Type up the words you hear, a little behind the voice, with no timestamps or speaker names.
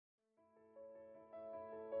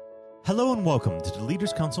Hello and welcome to the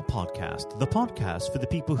Leaders Council podcast, the podcast for the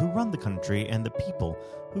people who run the country and the people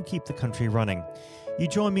who keep the country running. You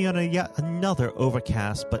join me on yet another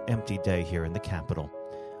overcast but empty day here in the capital.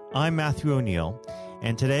 I'm Matthew O'Neill,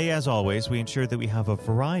 and today, as always, we ensure that we have a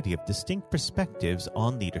variety of distinct perspectives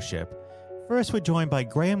on leadership. First, we're joined by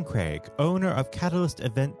Graeme Craig, owner of Catalyst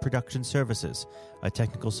Event Production Services, a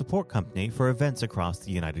technical support company for events across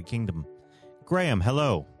the United Kingdom. Graeme,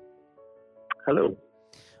 hello. Hello.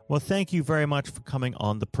 Well, thank you very much for coming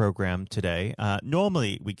on the program today.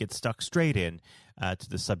 Normally, we get stuck straight in to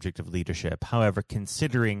the subject of leadership. However,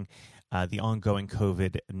 considering the ongoing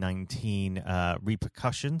COVID-19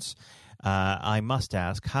 repercussions, I must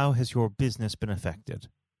ask, how has your business been affected?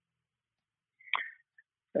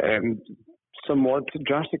 Somewhat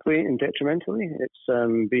drastically and detrimentally.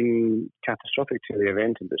 It's been catastrophic to the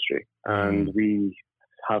event industry, and we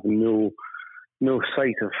have no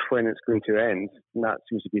sight of when it's going to end. And that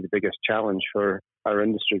seems to be the biggest challenge for our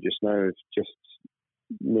industry just now, is just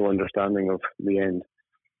no understanding of the end.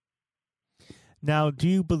 Now, do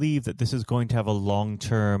you believe that this is going to have a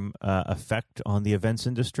long-term effect on the events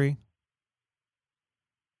industry?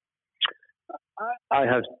 I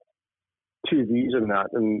have two views on that,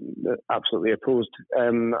 and absolutely opposed.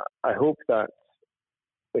 I hope that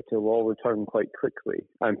it will all return quite quickly,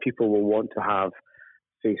 and people will want to have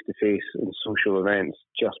face-to-face and social events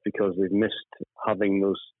just because they've missed having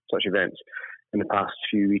such events in the past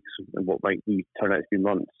few weeks and what might turn out to be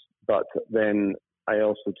months. But then I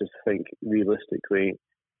also just think realistically,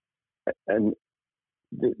 and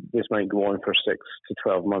this might go on for 6 to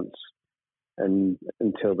 12 months, and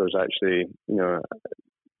until there's actually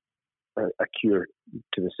a cure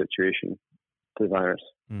to the situation, to the virus.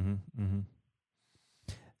 Mm-hmm, mm-hmm.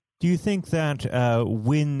 Do you think that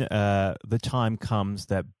when the time comes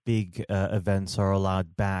that big events are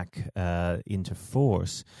allowed back into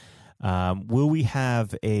force, will we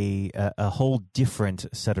have a whole different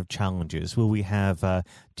set of challenges? Will we have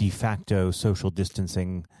de facto social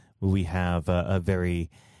distancing? Will we have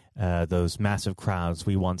those massive crowds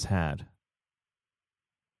we once had?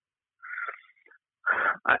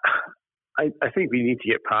 I think we need to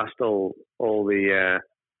get past all the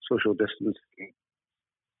social distancing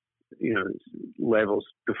levels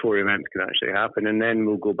before events can actually happen, and then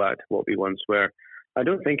we'll go back to what we once were. I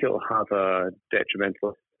don't think it'll have a detrimental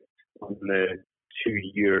effect on the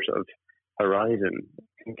 2-year sort of horizon.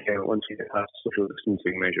 I think once we get past social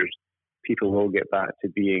distancing measures, people will get back to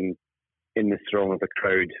being in the throng of a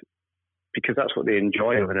crowd, because that's what they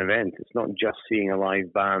enjoy of an event. It's not just seeing a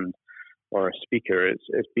live band or a speaker.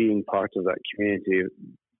 It's being part of that community,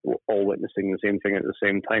 all witnessing the same thing at the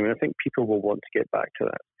same time. And I think people will want to get back to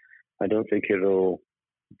that. I don't think it'll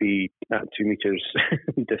be at 2 meters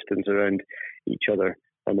distance around each other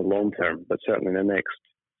on the long term, but certainly in the next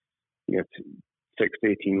 6 to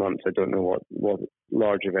 18 months, I don't know what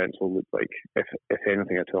large events will look like, if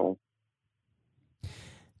anything at all.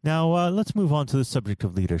 Now, let's move on to the subject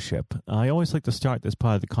of leadership. I always like to start this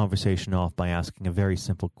part of the conversation off by asking a very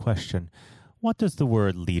simple question. What does the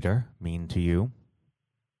word leader mean to you?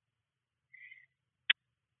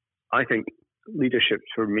 I think leadership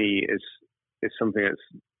for me is something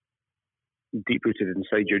that's deep-rooted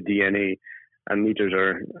inside your DNA, and leaders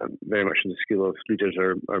are very much in the school of leaders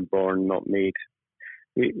are born, not made.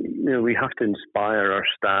 We have to inspire our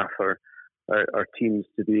staff, our teams,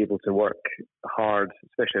 to be able to work hard,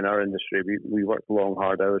 especially in our industry. We work long,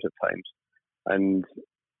 hard hours at times, and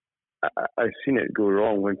I've seen it go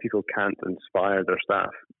wrong when people can't inspire their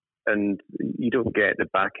staff, and you don't get the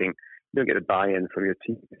backing. You don't get the buy-in from your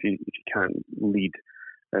team if you can't lead,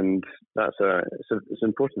 and that's it's an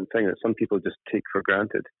important thing that some people just take for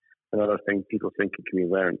granted. Another thing, people think it can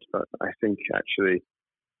be learned, but I think actually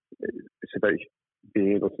it's about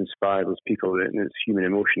being able to inspire those people, and it's human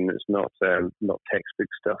emotion. It's not textbook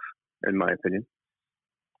stuff, in my opinion.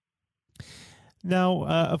 Now,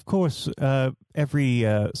 of course, every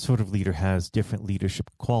sort of leader has different leadership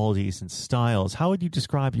qualities and styles. How would you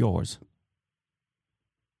describe yours?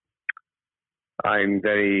 I'm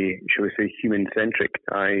very, shall we say, human-centric.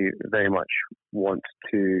 I very much want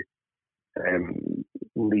to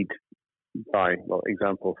lead by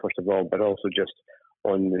example, first of all, but also just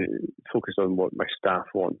focus on what my staff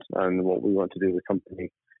want and what we want to do as a company.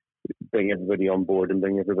 Bring everybody on board and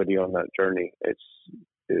bring everybody on that journey. It's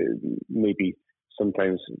maybe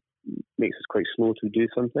sometimes makes us quite slow to do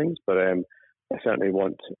some things, but I certainly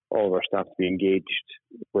want all of our staff to be engaged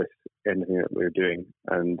with anything that we're doing,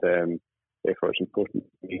 and therefore it's important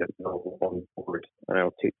to me that they're all on board, and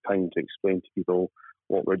I'll take time to explain to people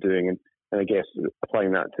what we're doing. And I guess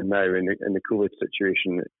applying that to now in the COVID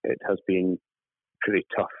situation, it has been pretty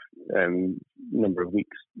tough number of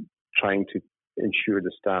weeks trying to ensure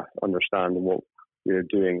the staff understand what we're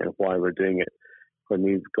doing and why we're doing it. When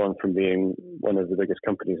we've gone from being one of the biggest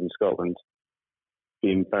companies in Scotland,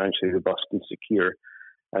 being financially robust and secure,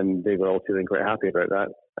 and they were all feeling quite happy about that,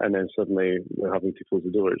 and then suddenly we're having to close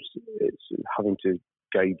the doors. It's having to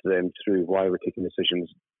guide them through why we're taking decisions,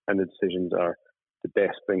 and the decisions are the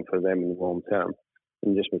best thing for them in the long term,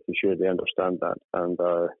 and just making sure they understand that and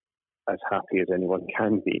are as happy as anyone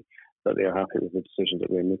can be that they are happy with the decisions that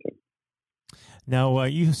we're making. Now,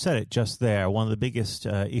 you said it just there. One of the biggest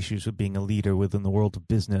issues with being a leader within the world of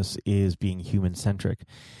business is being human-centric.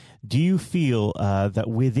 Do you feel that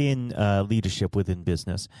within leadership within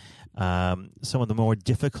business, some of the more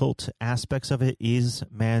difficult aspects of it is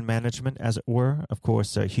man management, as it were? Of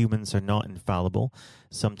course, humans are not infallible.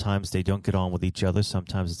 Sometimes they don't get on with each other.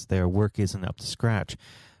 Sometimes it's their work isn't up to scratch.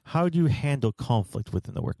 How do you handle conflict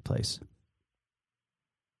within the workplace?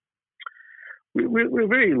 We're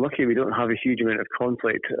very lucky we don't have a huge amount of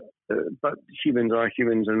conflict, but humans are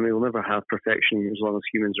humans and we will never have perfection as long as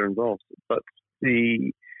humans are involved. But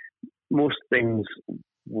most things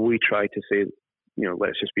we try to say,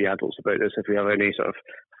 let's just be adults about this. If we have any sort of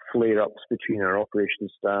flare-ups between our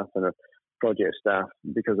operations staff and our project staff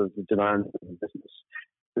because of the demands of the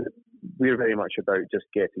business, we're very much about just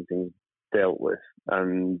getting things dealt with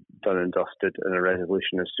and done and dusted and a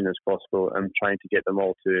resolution as soon as possible, and trying to get them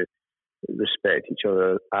all to respect each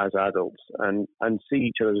other as adults and see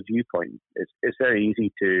each other's viewpoint. It's very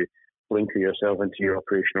easy to blinker yourself into your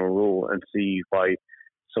operational role and see why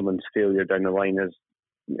someone's failure down the line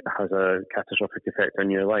has a catastrophic effect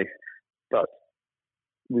on your life. But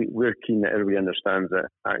we're keen that everybody understands that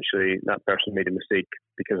actually that person made a mistake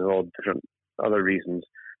because of all different other reasons,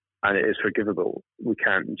 and it is forgivable. We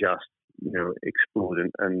can't just explode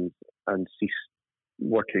and cease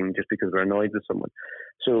working just because we're annoyed with someone.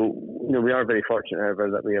 So we are very fortunate,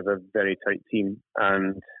 however, that we have a very tight team,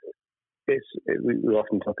 and we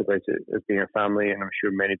often talk about it as being a family, and I'm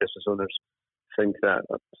sure many business owners think that.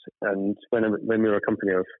 And when we were a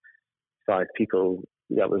company of 5 people,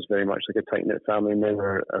 that was very much like a tight-knit family. Now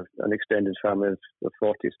we're an extended family of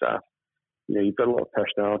 40 staff. You've got a lot of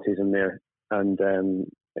personalities in there, and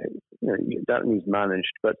that needs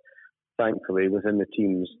managed. But thankfully, within the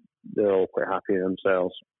teams, they're all quite happy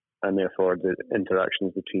themselves, and therefore the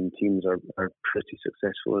interactions between teams are pretty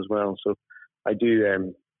successful as well. So I do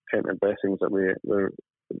count my blessings that we're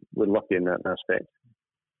lucky in that aspect.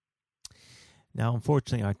 Now,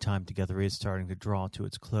 unfortunately, our time together is starting to draw to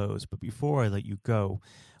its close. But before I let you go,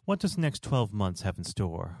 what does the next 12 months have in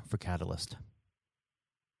store for Catalyst?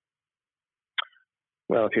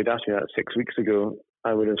 Well, if you'd asked me that 6 weeks ago,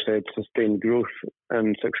 I would have said sustained growth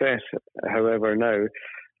and success. However, now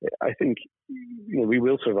I think we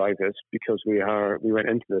will survive this because we went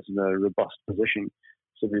into this in a robust position.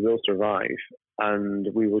 So we will survive, and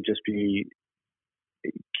we will just be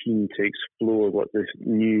keen to explore what this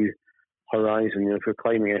new horizon. If we're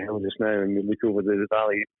climbing a hill just now and we look over the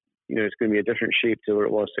valley, it's going to be a different shape to where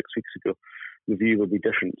it was 6 weeks ago. The view will be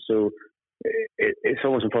different. So it's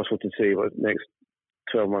almost impossible to say what the next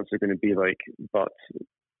 12 months are going to be like, but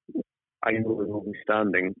I know we will be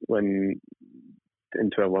standing in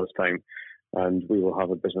 12 months' time, and we will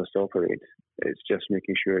have a business to operate. It's just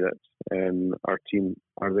making sure that our team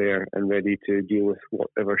are there and ready to deal with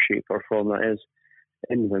whatever shape or form that is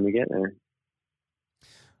when we get there.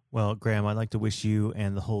 Well, Graeme, I'd like to wish you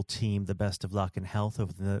and the whole team the best of luck and health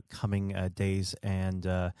over the coming days and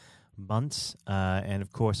months. And,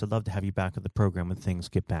 of course, I'd love to have you back on the program when things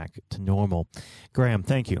get back to normal. Graeme,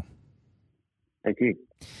 thank you. Thank you.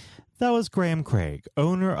 That was Graeme Craig,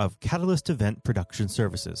 owner of Catalyst Event Production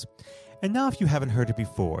Services. And now, if you haven't heard it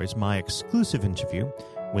before, is my exclusive interview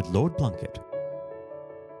with Lord Blunkett.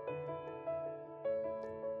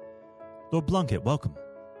 Lord Blunkett, welcome.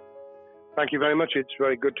 Thank you very much. It's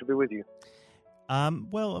very good to be with you.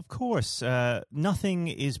 Well, of course, nothing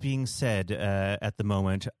is being said at the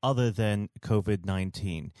moment other than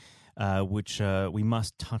COVID-19, which we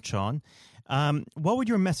must touch on. What would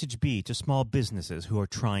your message be to small businesses who are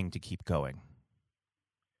trying to keep going?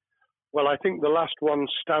 Well, I think the last ones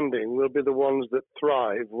standing will be the ones that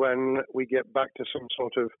thrive when we get back to some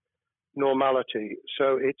sort of normality.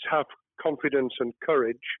 So it's have confidence and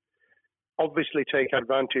courage. Obviously take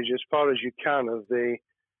advantage as far as you can of the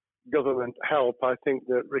government help. I think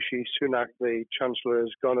that Rishi Sunak, the Chancellor, has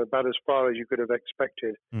gone about as far as you could have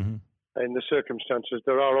expected. Mm-hmm. In the circumstances.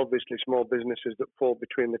 There are obviously small businesses that fall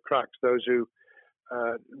between the cracks. Those who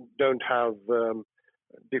don't have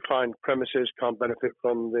defined premises can't benefit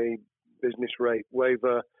from the business rate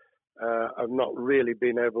waiver. have not really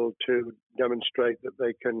been able to demonstrate that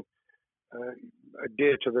they can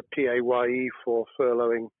adhere to the PAYE for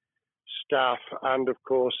furloughing staff, and of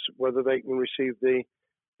course whether they can receive the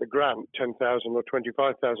grant, 10,000 or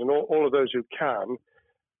 25,000. All of those who can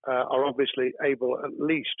are obviously able at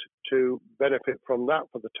least to benefit from that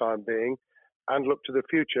for the time being and look to the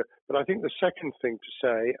future. But I think the second thing to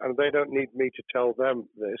say, and they don't need me to tell them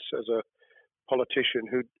this as a politician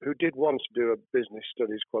who did once do a business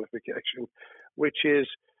studies qualification, which is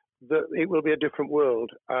that it will be a different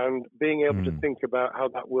world, and being able to think about how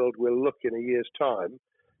that world will look in a year's time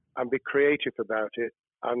and be creative about it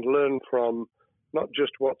and learn from not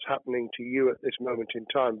just what's happening to you at this moment in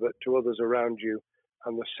time, but to others around you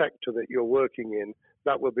and the sector that you're working in,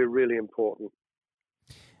 that will be really important.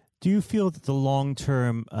 Do you feel that the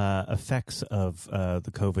long-term effects of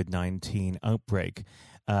the COVID-19 outbreak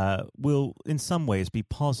will in some ways be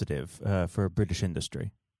positive for British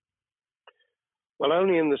industry? Well,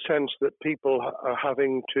 only in the sense that people are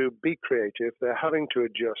having to be creative, they're having to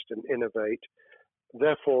adjust and innovate.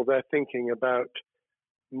 Therefore, they're thinking about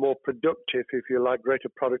more productive, if you like, greater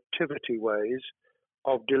productivity ways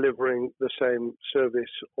of delivering the same service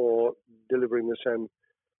or delivering the same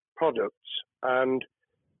products. And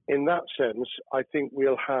in that sense, I think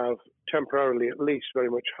we'll have temporarily at least very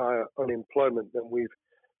much higher unemployment than we've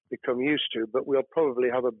become used to, but we'll probably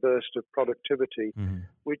have a burst of productivity,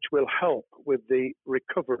 which will help with the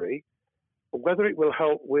recovery. Whether it will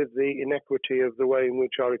help with the inequity of the way in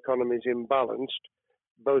which our economy is imbalanced,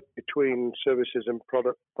 both between services and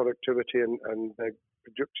productivity and the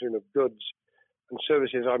production of goods and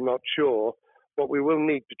services, I'm not sure. What we will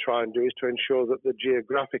need to try and do is to ensure that the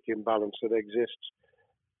geographic imbalance that exists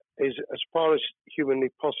is, as far as humanly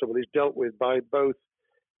possible, is dealt with by both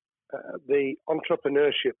the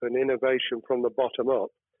entrepreneurship and innovation from the bottom up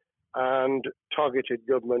and targeted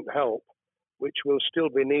government help, which will still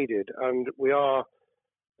be needed. And we are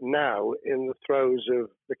now in the throes of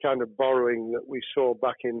the kind of borrowing that we saw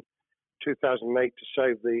back in 2008 to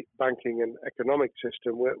save the banking and economic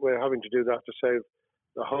system. We're having to do that to save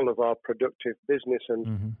the whole of our productive business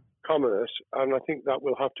and commerce, and I think that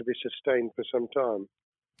will have to be sustained for some time.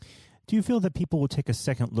 Do you feel that people will take a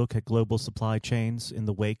second look at global supply chains in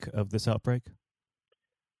the wake of this outbreak?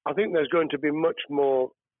 I think there's going to be much more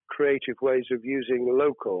creative ways of using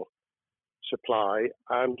local supply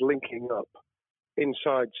and linking up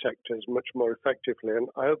inside sectors much more effectively. And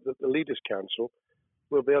I hope that the Leaders' Council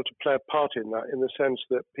will be able to play a part in that, in the sense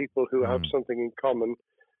that people who have something in common,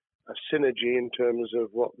 a synergy in terms of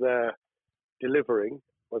what they're delivering,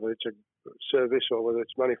 whether it's a service or whether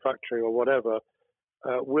it's manufacturing or whatever,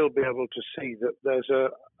 will be able to see that there's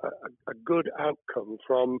a good outcome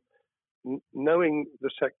from knowing the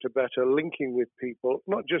sector better, linking with people,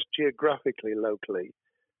 not just geographically, locally,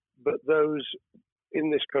 but those in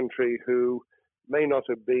this country who may not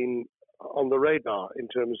have been on the radar in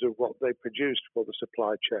terms of what they produced for the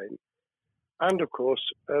supply chain. And of course,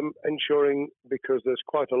 ensuring, because there's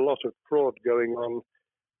quite a lot of fraud going on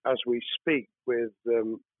as we speak with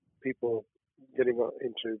people getting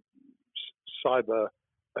into cyber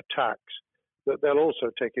attacks, that they'll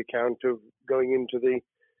also take account of going into the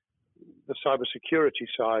cyber security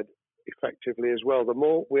side effectively as well. The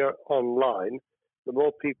more we are online, the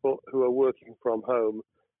more people who are working from home,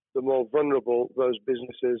 the more vulnerable those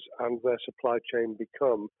businesses and their supply chain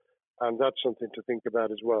become. And that's something to think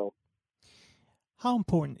about as well. How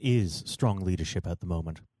important is strong leadership at the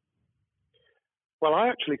moment? Well, I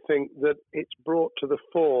actually think that it's brought to the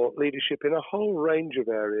fore leadership in a whole range of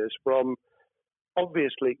areas, from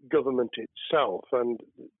obviously government itself, and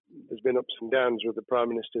there's been ups and downs with the Prime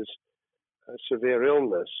Minister's severe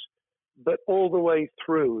illness, but all the way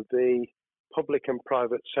through the public and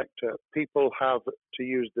private sector, people have, to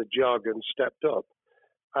use the jargon, stepped up,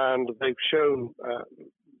 and they've shown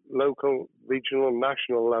local, regional,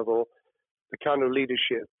 national level the kind of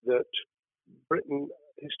leadership that Britain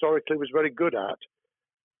historically was very good at.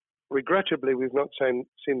 Regrettably, we've not seen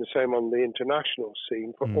the same on the international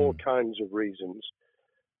scene for all kinds of reasons,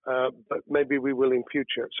 but maybe we will in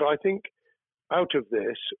future. So I think out of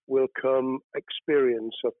this will come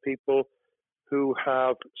experience of people who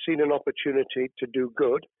have seen an opportunity to do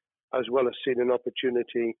good, as well as seen an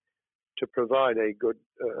opportunity to provide a good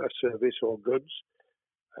service or goods,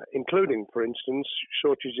 including, for instance,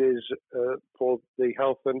 shortages for the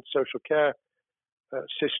health and social care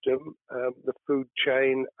system, the food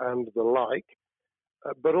chain and the like,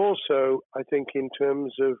 but also I think in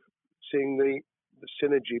terms of seeing the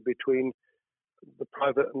synergy between the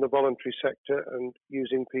private and the voluntary sector and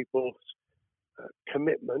using people's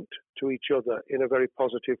commitment to each other in a very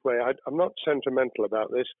positive way. I'm not sentimental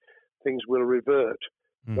about this. things will revert.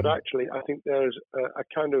 But actually, I think there's a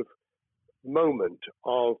kind of moment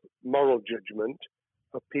of moral judgment,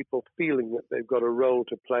 of people feeling that they've got a role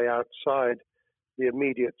to play outside the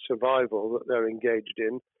immediate survival that they're engaged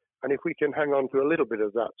in. And if we can hang on to a little bit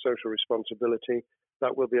of that social responsibility,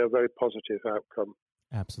 that will be a very positive outcome.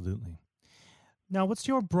 Absolutely. Now, what's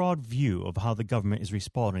your broad view of how the government is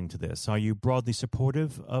responding to this? Are you broadly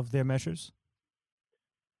supportive of their measures?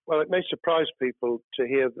 Well, it may surprise people to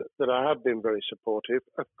hear that I have been very supportive.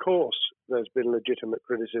 Of course, there's been legitimate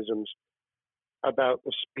criticisms about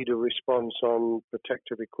the speed of response on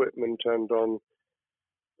protective equipment and on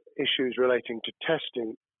issues relating to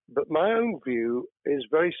testing. But my own view is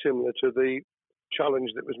very similar to the challenge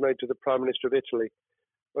that was made to the Prime Minister of Italy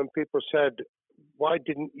when people said, why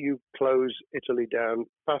didn't you close Italy down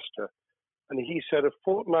faster? And he said, a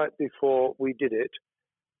fortnight before we did it,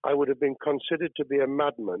 I would have been considered to be a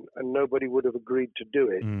madman and nobody would have agreed to do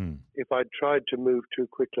it if I'd tried to move too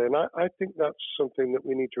quickly. And I think that's something that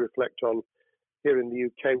we need to reflect on here in the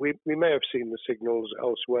UK. We may have seen the signals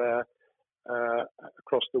elsewhere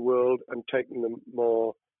across the world and taken them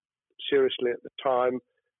more seriously at the time.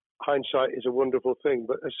 Hindsight is a wonderful thing,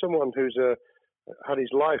 but as someone who's had his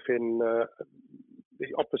life in the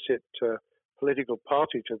opposite political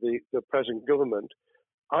party to the present government,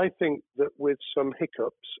 I think that with some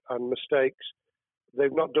hiccups and mistakes,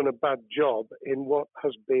 they've not done a bad job in what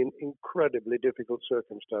has been incredibly difficult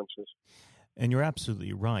circumstances. And you're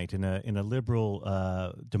absolutely right. In a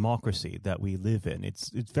liberal democracy that we live in, it's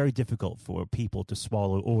very difficult for people to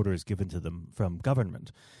swallow orders given to them from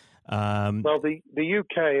government. Well, the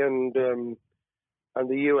UK and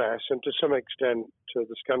the US, and to some extent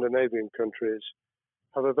the Scandinavian countries,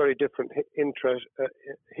 have a very different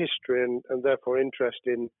history and therefore interest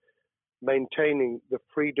in maintaining the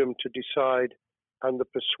freedom to decide and the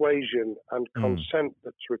persuasion and consent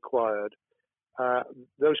that's required.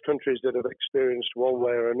 Those countries that have experienced one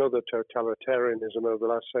way or another totalitarianism over the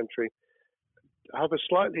last century have a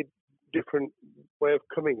slightly different way of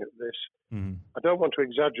coming at this. I don't want to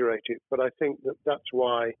exaggerate it, but I think that that's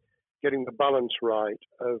why getting the balance right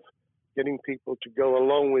of getting people to go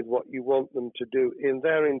along with what you want them to do in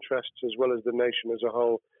their interests as well as the nation as a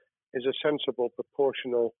whole is a sensible,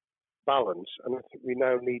 proportional balance. And I think we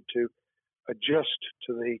now need to adjust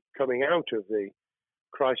to the coming out of the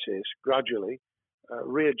crisis gradually,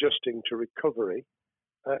 readjusting to recovery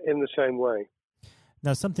in the same way.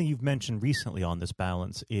 Now, something you've mentioned recently on this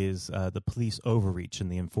balance is the police overreach in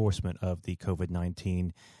the enforcement of the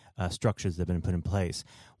COVID-19 structures that have been put in place.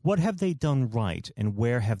 What have they done right, and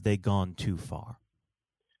where have they gone too far?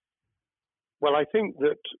 Well, I think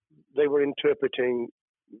that they were interpreting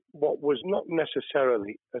what was not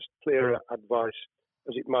necessarily as clear advice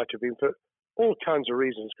as it might have been for all kinds of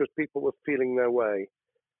reasons, because people were feeling their way.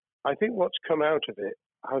 I think what's come out of it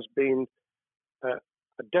has been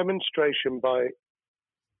a demonstration by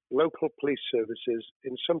local police services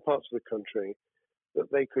in some parts of the country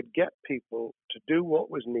that they could get people to do what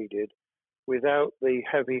was needed without the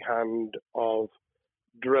heavy hand of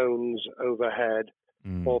drones overhead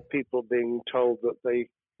or people being told that they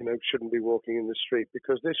shouldn't be walking in the street,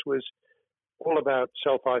 because this was all about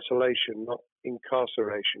self-isolation, not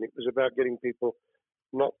incarceration. It was about getting people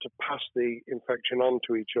not to pass the infection on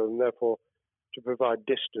to each other and therefore to provide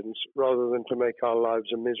distance rather than to make our lives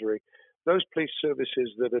a misery. Those police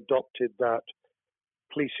services that adopted that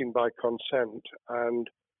policing by consent and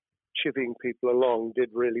chivying people along did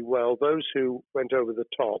really well. Those who went over the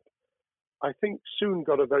top, I think, soon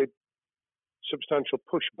got a very substantial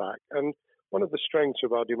pushback. And one of the strengths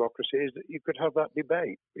of our democracy is that you could have that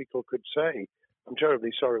debate. People could say, I'm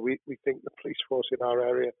terribly sorry, we think the police force in our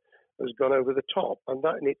area has gone over the top. And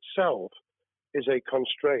that in itself is a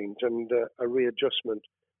constraint and a readjustment.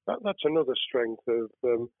 That's another strength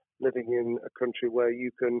of living in a country where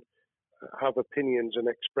you can have opinions and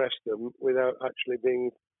express them without actually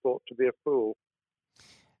being thought to be a fool.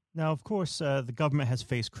 Now, of course, the government has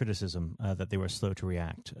faced criticism that they were slow to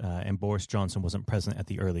react, and Boris Johnson wasn't present at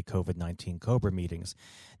the early COVID-19 COBRA meetings.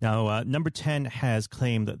 Now, Number 10 has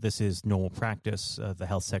claimed that this is normal practice. The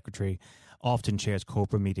health secretary often chairs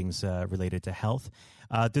COBRA meetings related to health.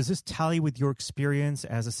 Does this tally with your experience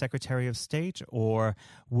as a Secretary of State, or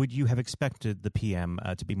would you have expected the PM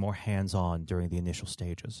to be more hands-on during the initial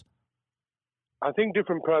stages? I think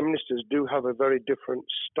different prime ministers do have a very different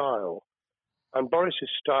style. And Boris's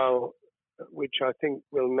style, which I think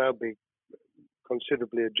will now be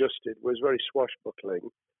considerably adjusted, was very swashbuckling.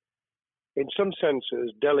 In some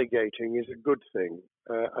senses, delegating is a good thing,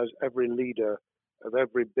 as every leader of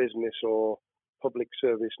every business or public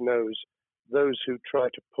service knows. Those who try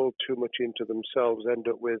to pull too much into themselves end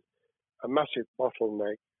up with a massive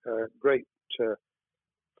bottleneck, great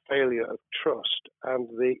failure of trust, and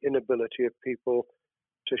the inability of people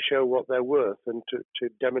to show what they're worth and to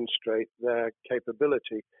demonstrate their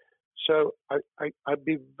capability. So I'd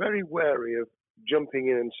be very wary of jumping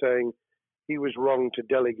in and saying he was wrong to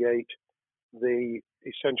delegate the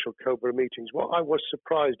essential COBRA meetings. What I was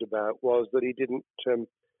surprised about was that he didn't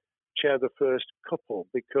chair the first couple,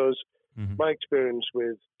 because my experience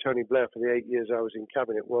with Tony Blair for the 8 years I was in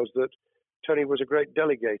cabinet was that Tony was a great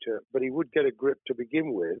delegator, but he would get a grip to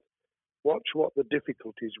begin with, watch what the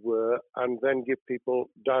difficulties were, and then give people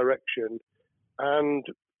direction and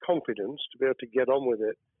confidence to be able to get on with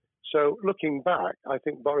it. So looking back, I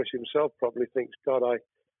think Boris himself probably thinks, God, I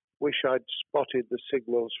wish I'd spotted the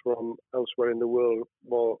signals from elsewhere in the world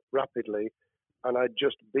more rapidly, and I'd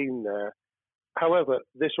just been there. However,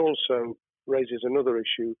 this also raises another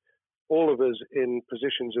issue. All of us in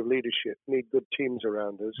positions of leadership need good teams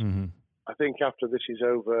around us. I think after this is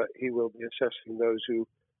over, he will be assessing those who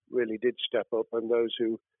really did step up and those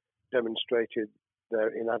who demonstrated their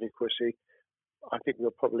inadequacy. I think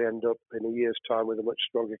we'll probably end up in a year's time with a much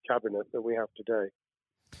stronger cabinet than we have today.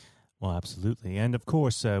 Well, absolutely. And of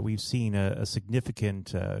course, we've seen a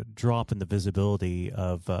significant drop in the visibility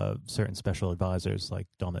of certain special advisors like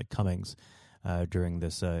Dominic Cummings during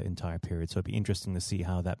this entire period. So it'd be interesting to see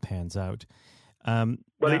how that pans out. Well,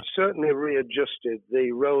 it's certainly readjusted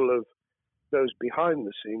the role of those behind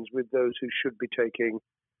the scenes with those who should be taking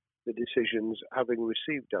the decisions, having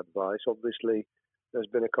received advice. Obviously, there's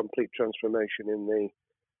been a complete transformation in the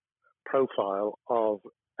profile of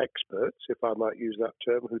experts, if I might use that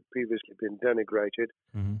term, who'd previously been denigrated.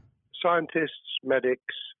 Scientists,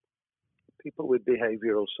 medics, people with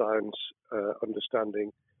behavioral science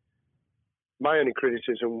understanding. My only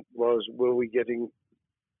criticism was, were we getting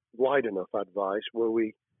wide enough advice? Were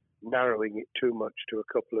we narrowing it too much to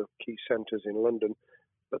a couple of key centres in London?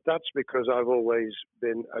 But that's because I've always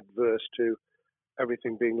been adverse to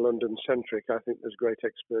everything being London-centric. I think there's great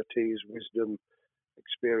expertise, wisdom,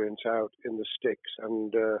 experience out in the sticks,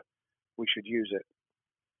 and we should use it.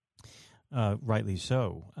 Rightly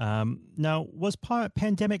so. Now, was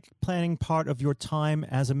pandemic planning part of your time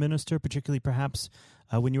as a minister, particularly perhaps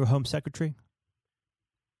when you were Home Secretary?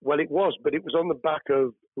 Well, it was, but it was on the back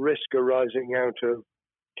of risk arising out of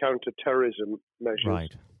counter-terrorism measures.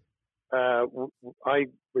 Right. I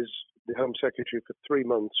was the Home Secretary for 3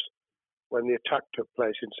 months when the attack took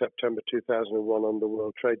place in September 2001 on the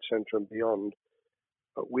World Trade Center and beyond.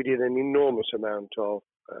 We did an enormous amount of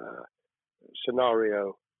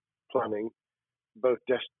scenario planning, both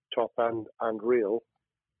desktop and real.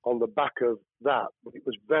 On the back of that, it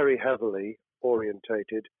was very heavily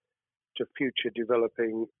orientated to future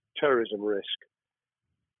developing terrorism risk.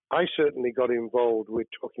 I certainly got involved with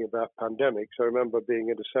talking about pandemics. I remember being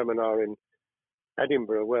at a seminar in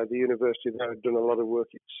Edinburgh where the university there had done a lot of work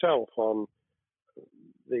itself on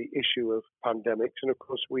the issue of pandemics. And of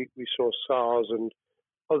course, we saw SARS and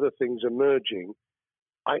other things emerging.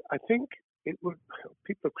 I think people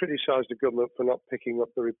have criticised the government for not picking up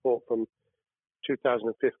the report from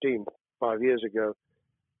 2015, 5 years ago.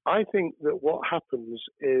 I think that what happens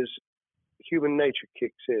is human nature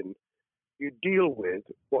kicks in. You deal with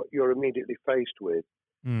what you're immediately faced with.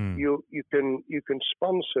 You can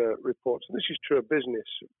sponsor reports, and this is true of business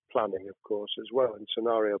planning, of course, as well, and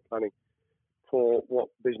scenario planning for what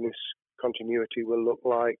business continuity will look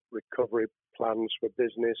like, recovery plans for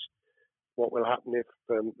business, what will happen if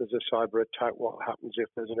there's a cyber attack, what happens if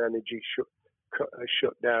there's an energy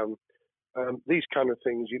shutdown. These kind of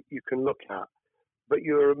things you can look at, but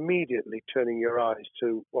you're immediately turning your eyes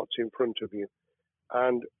to what's in front of you.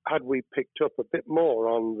 And had we picked up a bit more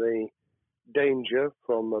on the danger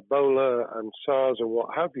from Ebola and SARS and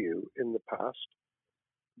what have you in the past,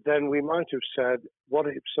 then we might have said, what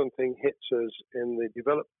if something hits us in the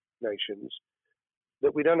developed nations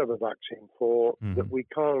that we don't have a vaccine for, that we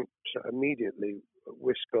can't immediately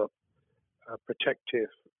whisk up protective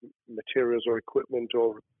materials or equipment,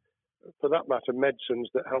 or for that matter, medicines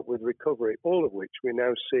that help with recovery, all of which we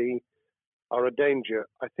now see are a danger.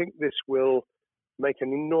 I think this will make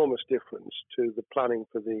an enormous difference to the planning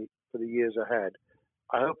for the years ahead.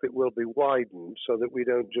 I hope it will be widened so that we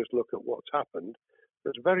don't just look at what's happened,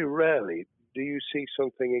 because very rarely do you see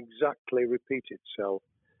something exactly repeat itself.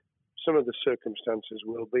 Some of the circumstances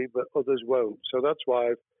will be, but others won't. So that's why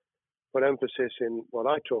I've put emphasis in what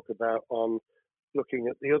I talk about on looking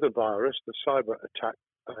at the other virus, the cyber attack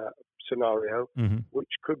scenario, which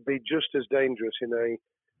could be just as dangerous in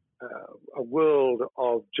a world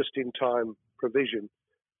of just-in-time provision.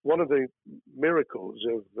 One of the miracles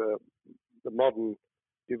of the modern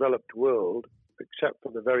developed world except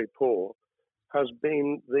for the very poor, has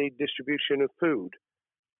been the distribution of food.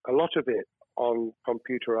 A lot of it on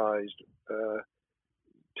computerized,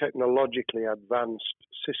 technologically advanced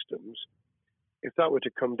systems. If that were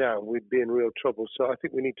to come down, we'd be in real trouble. So I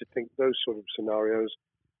think we need to think those sort of scenarios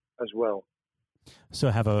as well. So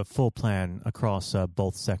have a full plan across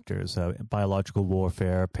both sectors, biological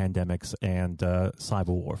warfare, pandemics, and cyber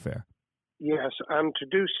warfare. Yes, and to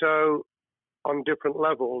do so on different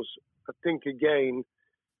levels. I think, again,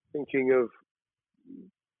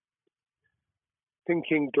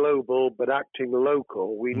 thinking global but acting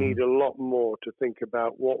local, we need a lot more to think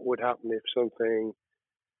about what would happen if something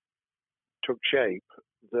took shape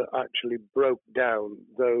that actually broke down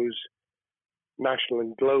those national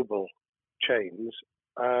and global chains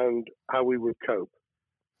and how we would cope.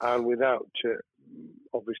 And without,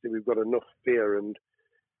 obviously, we've got enough fear and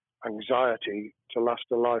anxiety to last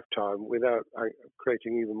a lifetime. Without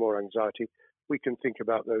creating even more anxiety, we can think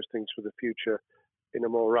about those things for the future in a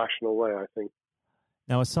more rational way, I think.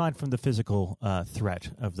 Now, aside from the physical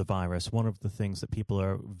threat of the virus, one of the things that people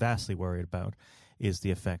are vastly worried about is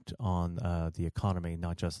the effect on the economy,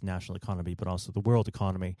 not just the national economy, but also the world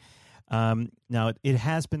economy. Now, it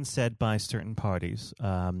has been said by certain parties,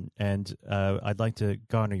 and I'd like to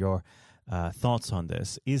garner your thoughts on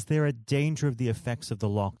this. Is there a danger of the effects of the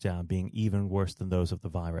lockdown being even worse than those of the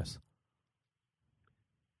virus?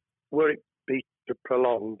 Were it be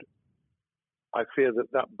prolonged, I fear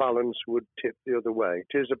that balance would tip the other way.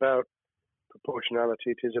 It is about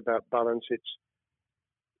proportionality. It is about balance. It's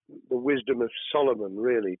the wisdom of Solomon,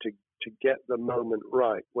 really, to get the moment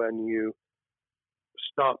right when you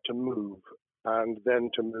start to move and then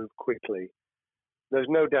to move quickly. There's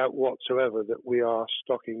no doubt whatsoever that we are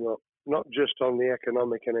stocking up, not just on the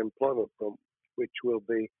economic and employment front, which will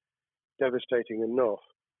be devastating enough,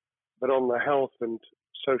 but on the health and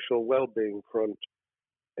social well-being front,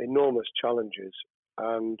 enormous challenges,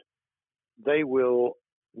 and they will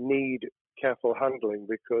need careful handling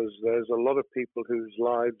because there's a lot of people whose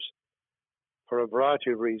lives, for a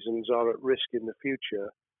variety of reasons, are at risk in the future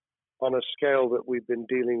on a scale that we've been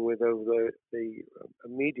dealing with over the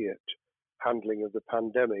immediate handling of the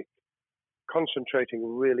pandemic,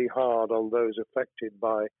 concentrating really hard on those affected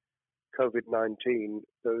by COVID-19,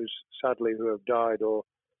 those sadly who have died or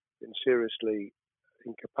been seriously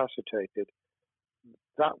incapacitated.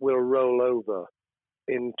 That will roll over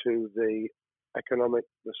into the economic,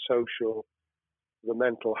 the social, the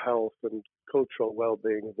mental health and cultural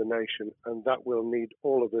well-being of the nation, and that will need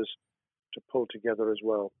all of us to pull together as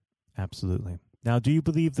well. Absolutely. Now, do you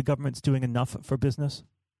believe the government's doing enough for business?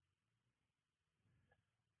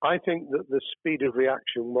 I think that the speed of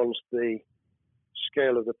reaction once the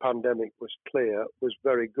scale of the pandemic was clear was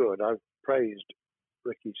very good. I've praised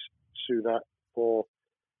Rishi Sunak for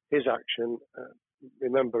his action.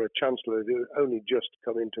 Remember, a chancellor who only just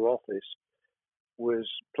come into office was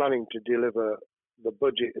planning to deliver the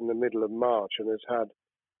budget in the middle of March and has had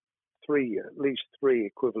at least three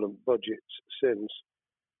equivalent budgets since.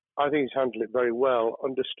 I think he's handled it very well.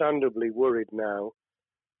 Understandably worried now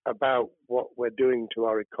about what we're doing to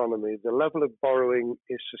our economy. The level of borrowing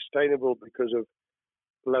is sustainable because of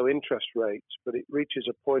low interest rates, but it reaches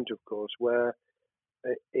a point, of course, where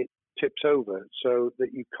it tips over so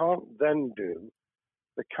that you can't then do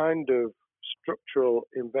the kind of structural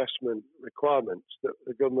investment requirements that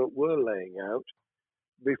the government were laying out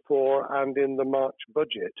before and in the March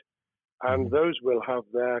budget. And those will have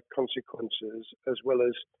their consequences as well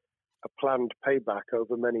as a planned payback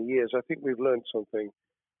over many years. I think we've learned something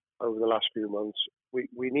over the last few months.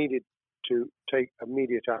 We needed to take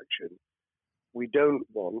immediate action. We don't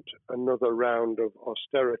want another round of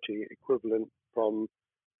austerity equivalent from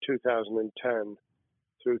 2010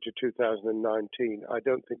 through to 2019. I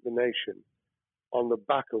don't think the nation, on the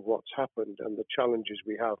back of what's happened and the challenges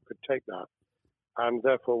we have, could take that. And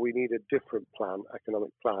therefore, we need a different plan,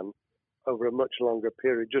 economic plan, over a much longer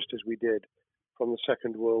period, just as we did from the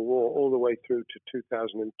Second World War all the way through to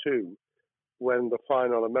 2002, when the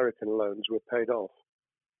final American loans were paid off.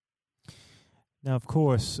 Now, of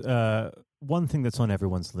course, one thing that's on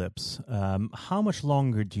everyone's lips, how much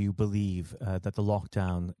longer do you believe that the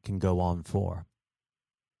lockdown can go on for?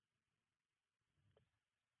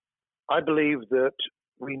 I believe that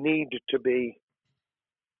we need to be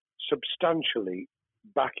substantially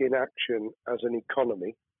back in action as an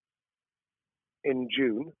economy in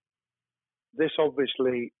June. This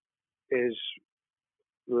obviously is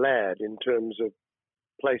led in terms of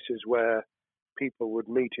places where people would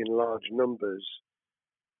meet in large numbers,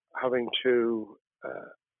 having to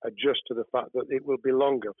adjust to the fact that it will be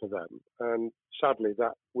longer for them. And sadly,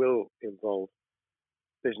 that will involve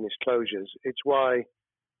business closures. It's why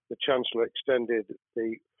the Chancellor extended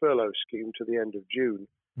the furlough scheme to the end of June.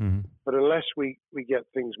 Mm-hmm. But unless we get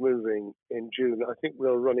things moving in June, I think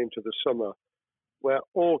we'll run into the summer where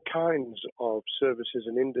all kinds of services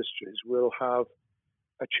and industries will have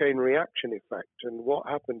a chain reaction effect. And what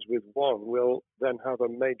happens with one will then have a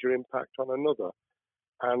major impact on another.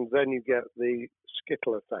 And then you get the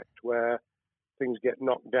skittle effect where things get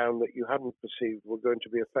knocked down that you hadn't perceived were going to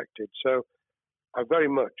be affected. So I very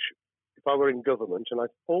much, if I were in government, and I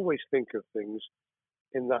always think of things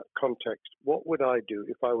in that context, what would I do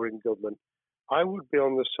if I were in government? I would be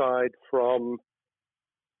on the side from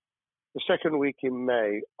the second week in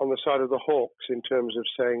May, on the side of the hawks in terms of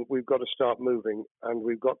saying we've got to start moving, and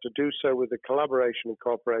we've got to do so with the collaboration and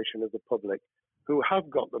cooperation of the public who have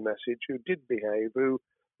got the message, who did behave, who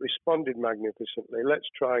responded magnificently. Let's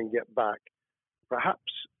try and get back,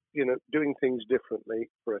 perhaps, doing things differently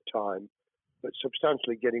for a time, but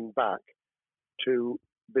substantially getting back to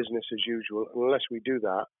business as usual. And unless we do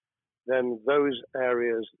that, then those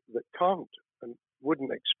areas that can't and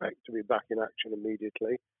wouldn't expect to be back in action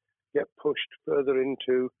immediately get pushed further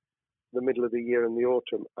into the middle of the year and the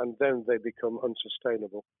autumn, and then they become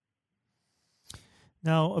unsustainable.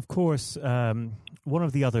 Now, of course, one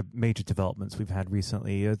of the other major developments we've had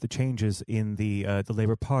recently are the changes in the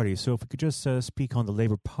Labour Party. So if we could just speak on the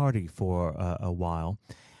Labour Party for a while.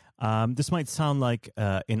 This might sound like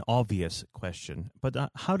an obvious question, but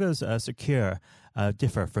how does Sir Keir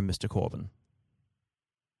differ from Mr. Corbyn?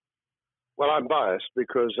 Well, I'm biased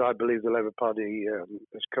because I believe the Labour Party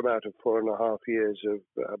has come out of 4.5 years of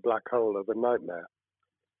a black hole of a nightmare,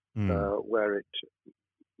 where it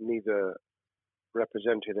neither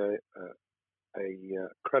represented a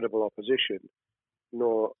credible opposition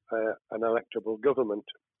nor an electable government,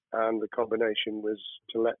 and the combination was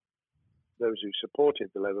to let those who supported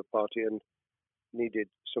the Labour Party and needed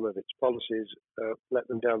some of its policies let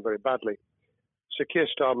them down very badly. Sir Keir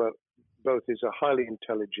Starmer both is a highly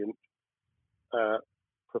intelligent,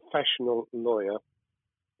 professional lawyer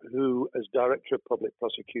who, as Director of Public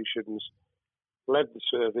Prosecutions, led the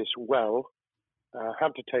service well,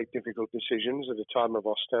 had to take difficult decisions at a time of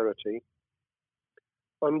austerity,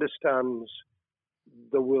 understands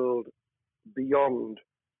the world beyond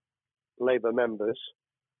Labour members,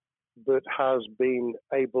 but has been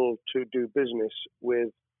able to do business with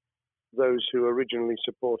those who originally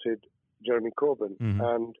supported Jeremy Corbyn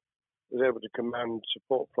and was able to command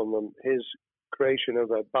support from them. His creation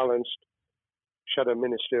of a balanced shadow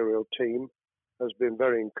ministerial team has been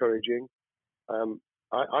very encouraging.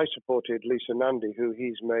 I supported Lisa Nandy, who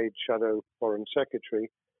he's made Shadow Foreign Secretary,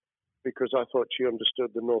 because I thought she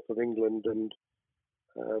understood the north of England and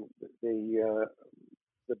the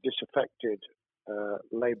disaffected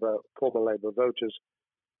former Labour voters.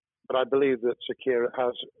 But I believe that Sir Keir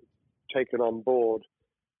has taken on board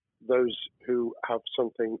those who have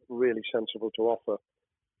something really sensible to offer.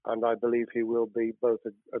 And I believe he will be both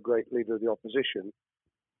a great leader of the opposition.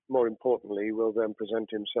 More importantly, he will then present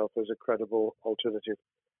himself as a credible alternative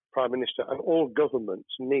prime minister. And all governments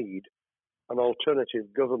need an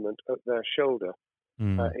alternative government at their shoulder.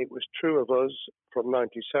 It was true of us from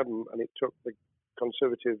 97, and it took the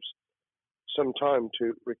Conservatives some time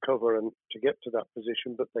to recover and to get to that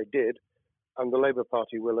position, but they did, and the Labour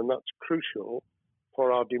Party will, and that's crucial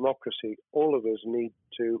for our democracy. All of us need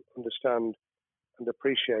to understand and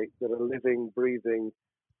appreciate that a living, breathing,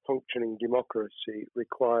 functioning democracy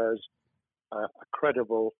requires a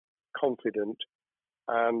credible, confident,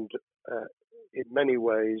 and in many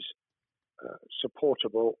ways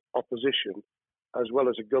supportable opposition, as well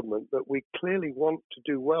as a government that we clearly want to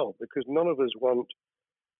do well, because none of us want,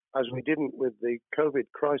 as we didn't with the COVID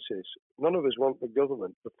crisis, none of us want the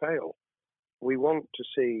government to fail. We want to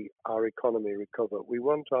see our economy recover. We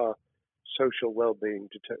want our social well-being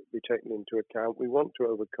to be taken into account. We want to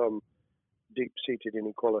overcome deep-seated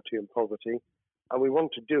inequality and poverty, and we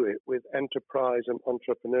want to do it with enterprise and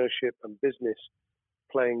entrepreneurship and business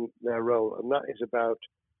playing their role. And that is about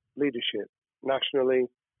leadership nationally,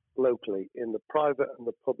 locally, in the private and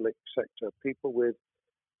the public sector, people with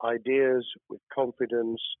ideas, with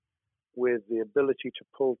confidence, with the ability to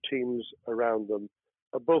pull teams around them,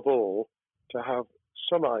 above all, to have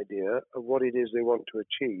some idea of what it is they want to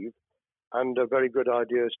achieve and a very good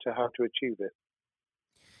idea as to how to achieve it.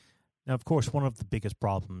 Now, of course, one of the biggest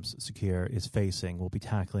problems Sir Keir is facing will be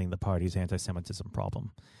tackling the party's anti-Semitism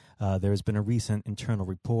problem. There has been a recent internal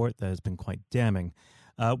report that has been quite damning.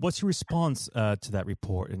 What's your response to that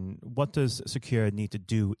report, and what does Sir Keir need to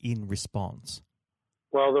do in response?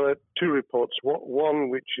 Well, there are two reports. One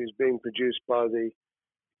which is being produced by the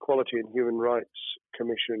Equality and Human Rights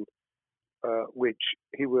Commission which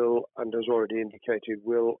he will, and has already indicated,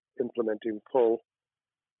 will implement in full.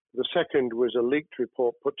 The second was a leaked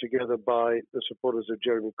report put together by the supporters of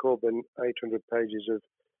Jeremy Corbyn, 800 pages of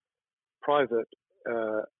private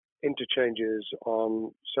interchanges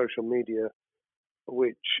on social media,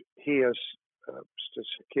 which he has,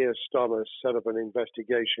 Keir Starmer, set up an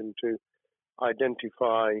investigation to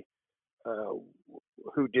identify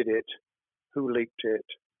who did it, who leaked it,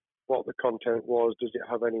 what the content was, does it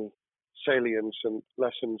have any salience and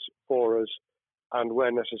lessons for us, and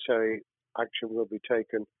where necessary, action will be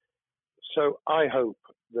taken. So I hope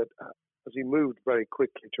that as he moved very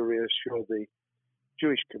quickly to reassure the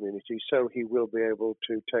Jewish community, so he will be able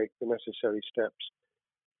to take the necessary steps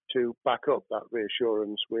to back up that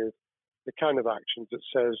reassurance with the kind of actions that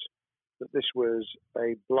says that this was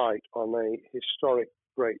a blight on a historic,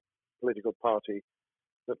 great political party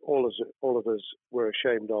that all of us were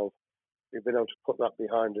ashamed of. We've been able to put that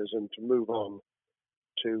behind us and to move on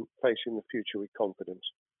to facing the future with confidence.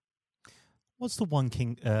 What's the one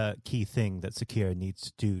key thing that Sir Keir needs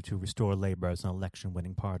to do to restore Labour as an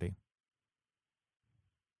election-winning party?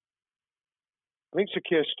 I think Sir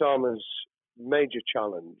Keir Starmer's major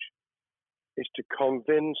challenge is to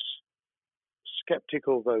convince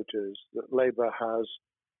sceptical voters that Labour has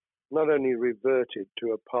not only reverted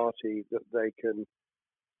to a party that they can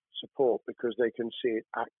support because they can see it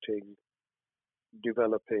acting,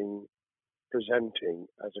 developing, presenting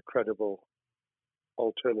as a credible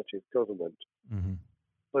alternative government,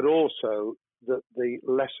 but also that the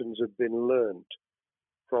lessons have been learned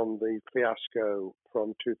from the fiasco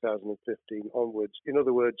from 2015 onwards. In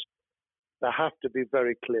other words, there have to be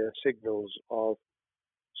very clear signals of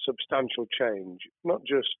substantial change, not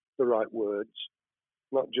just the right words,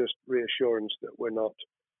 not just reassurance that we're not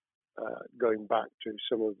going back to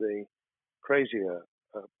some of the crazier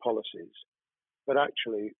policies, but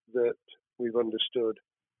actually that we've understood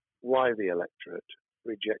why the electorate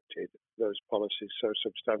rejected those policies so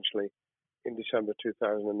substantially in December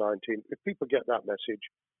 2019. If people get that message,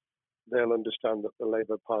 they'll understand that the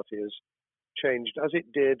Labour Party has changed, as it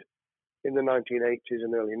did in the 1980s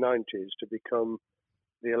and early 90s, to become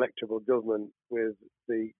the electable government with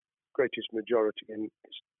the greatest majority in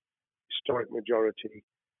historic majority,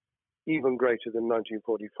 even greater than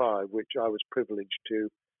 1945, which I was privileged to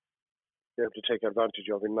be able to take advantage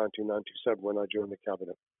of in 1997 when I joined the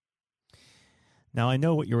cabinet. Now, I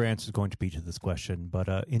know what your answer is going to be to this question, but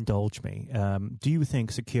indulge me. Do you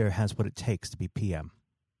think Sir Keir has what it takes to be PM?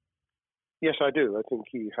 Yes, I do. I think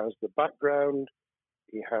he has the background,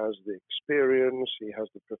 he has the experience, he has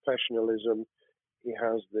the professionalism, he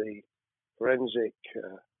has the forensic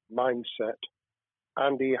mindset,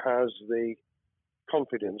 and he has the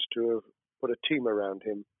confidence to have put a team around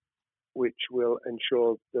him which will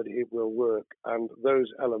ensure that it will work. And those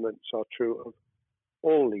elements are true of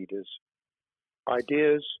all leaders.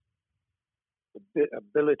 Ideas, the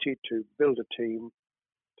ability to build a team,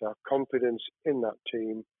 to have confidence in that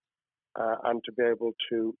team, and to be able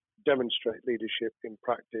to demonstrate leadership in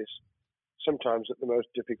practice, sometimes at the most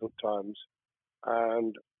difficult times.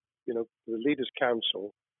 And, you know, the Leaders'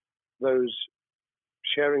 Council, those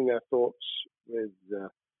sharing their thoughts with the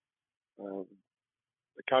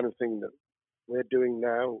kind of thing that we're doing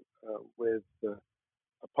now with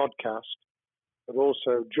a podcast, but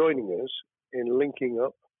also joining us in linking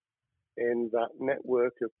up in that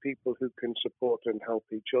network of people who can support and help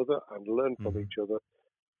each other and learn from each other.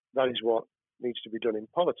 That is what needs to be done in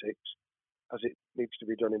politics as it needs to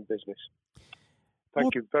be done in business.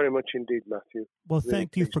 Thank you very much indeed, Matthew. Well,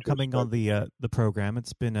 thank you for coming on the program.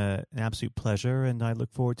 It's been an absolute pleasure, and I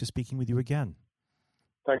look forward to speaking with you again.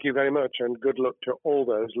 Thank you very much, and good luck to all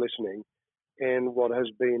those listening in what has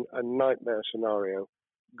been a nightmare scenario.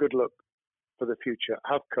 Good luck for the future.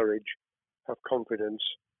 Have courage, have confidence,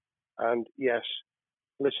 and yes,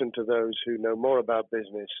 listen to those who know more about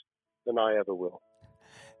business than I ever will.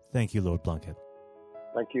 Thank you, Lord Blunkett.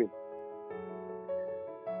 Thank you.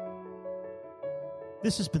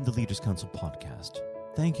 This has been the Leaders' Council podcast.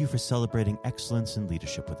 Thank you for celebrating excellence in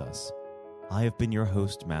leadership with us. I have been your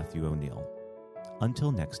host, Matthew O'Neill.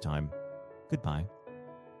 Until next time, goodbye.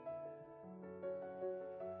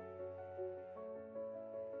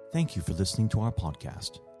 Thank you for listening to our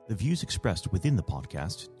podcast. The views expressed within the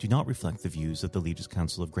podcast do not reflect the views of the Leaders'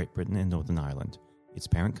 Council of Great Britain and Northern Ireland, its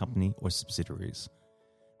parent company or subsidiaries,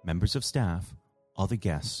 members of staff, other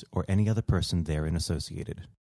guests, or any other person therein associated.